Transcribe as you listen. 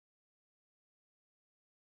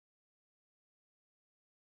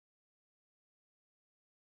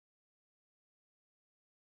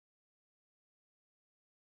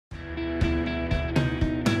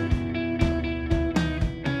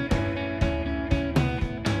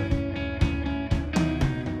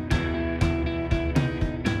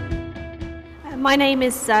My name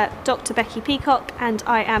is Dr. Becky Peacock and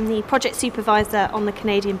I am the Project Supervisor on the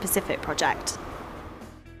Canadian Pacific project.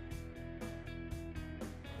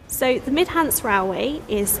 So the Mid-Hants Railway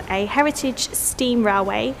is a heritage steam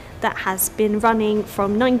railway that has been running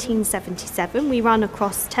from 1977. We run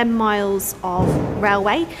across 10 miles of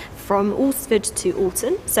railway from Alresford to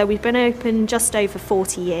Alton. So we've been open just over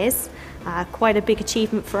 40 years, quite a big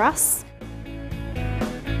achievement for us.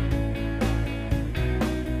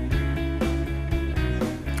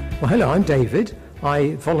 Well, hello, I'm David.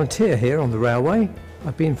 I volunteer here on the railway.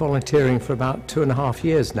 I've been volunteering for about 2.5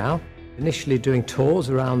 years now. Initially doing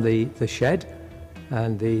tours around the shed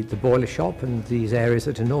and the boiler shop and these areas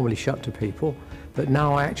that are normally shut to people, but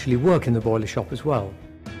now I actually work in the boiler shop as well.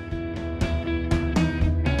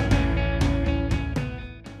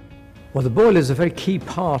 Well, the boiler is a very key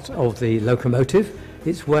part of the locomotive.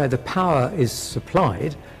 It's where the power is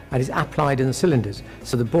supplied and is applied in the cylinders.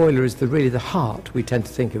 So the boiler is really the heart, we tend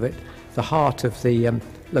to think of it, the heart of the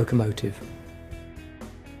locomotive.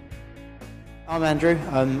 I'm Andrew.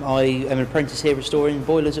 I am an apprentice here restoring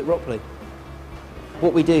boilers at Rockley.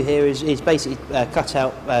 What we do here is basically cut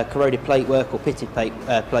out corroded plate work or pitted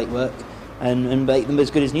plate work and make them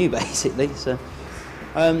as good as new, basically. So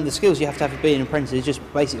the skills you have to have for being an apprentice is just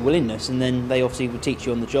basic willingness, and then they obviously will teach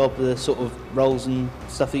you on the job the sort of roles and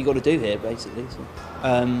stuff that you've got to do here, basically. So,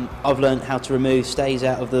 I've learned how to remove stays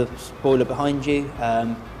out of the boiler behind you,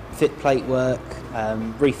 fit plate work,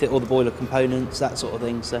 refit all the boiler components, that sort of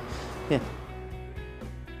thing. So, yeah.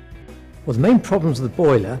 Well, the main problems of the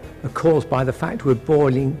boiler are caused by the fact we're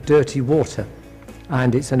boiling dirty water,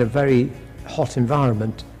 and it's in a very hot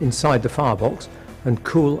environment inside the firebox and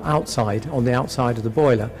cool outside on the outside of the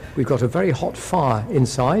boiler. We've got a very hot fire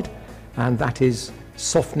inside, and that is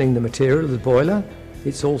softening the material of the boiler.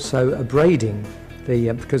 It's also abrading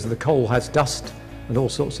because the coal has dust and all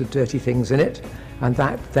sorts of dirty things in it, and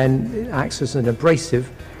that then acts as an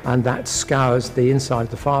abrasive, and that scours the inside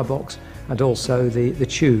of the firebox and also the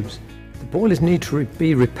tubes. The boilers need to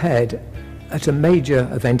be repaired at a major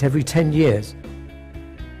event every 10 years.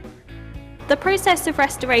 The process of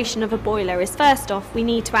restoration of a boiler is, first off, we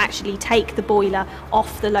need to actually take the boiler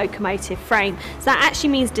off the locomotive frame. So that actually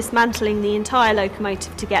means dismantling the entire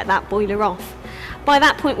locomotive to get that boiler off. By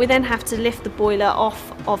that point we then have to lift the boiler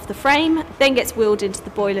off of the frame, then gets wheeled into the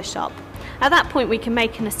boiler shop. At that point we can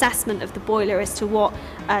make an assessment of the boiler as to what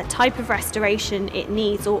type of restoration it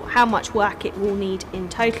needs or how much work it will need in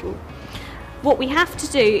total. What we have to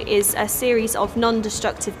do is a series of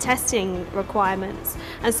non-destructive testing requirements,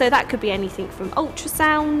 and so that could be anything from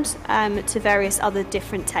ultrasound to various other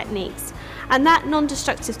different techniques. And that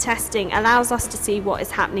non-destructive testing allows us to see what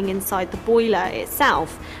is happening inside the boiler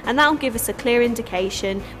itself, and that will give us a clear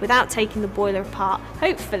indication, without taking the boiler apart,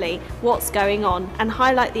 hopefully, what's going on and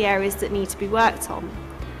highlight the areas that need to be worked on.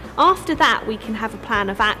 After that we can have a plan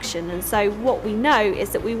of action, and so what we know is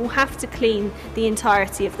that we will have to clean the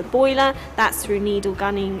entirety of the boiler. That's through needle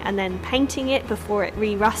gunning and then painting it before it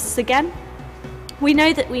re-rusts again. We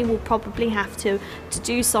know that we will probably have to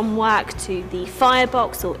do some work to the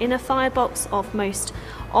firebox or inner firebox of most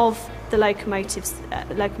of the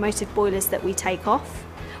locomotive boilers that we take off.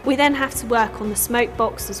 We then have to work on the smoke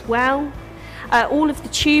box as well. All of the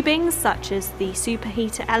tubing, such as the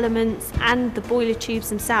superheater elements and the boiler tubes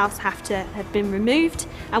themselves, have to have been removed,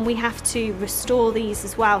 and we have to restore these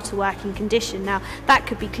as well to working condition. Now that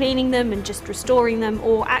could be cleaning them and just restoring them,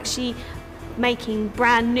 or actually making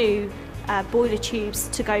brand new boiler tubes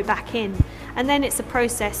to go back in. And then it's a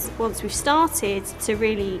process, once we've started, to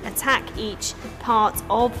really attack each part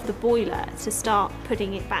of the boiler to start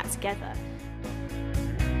putting it back together.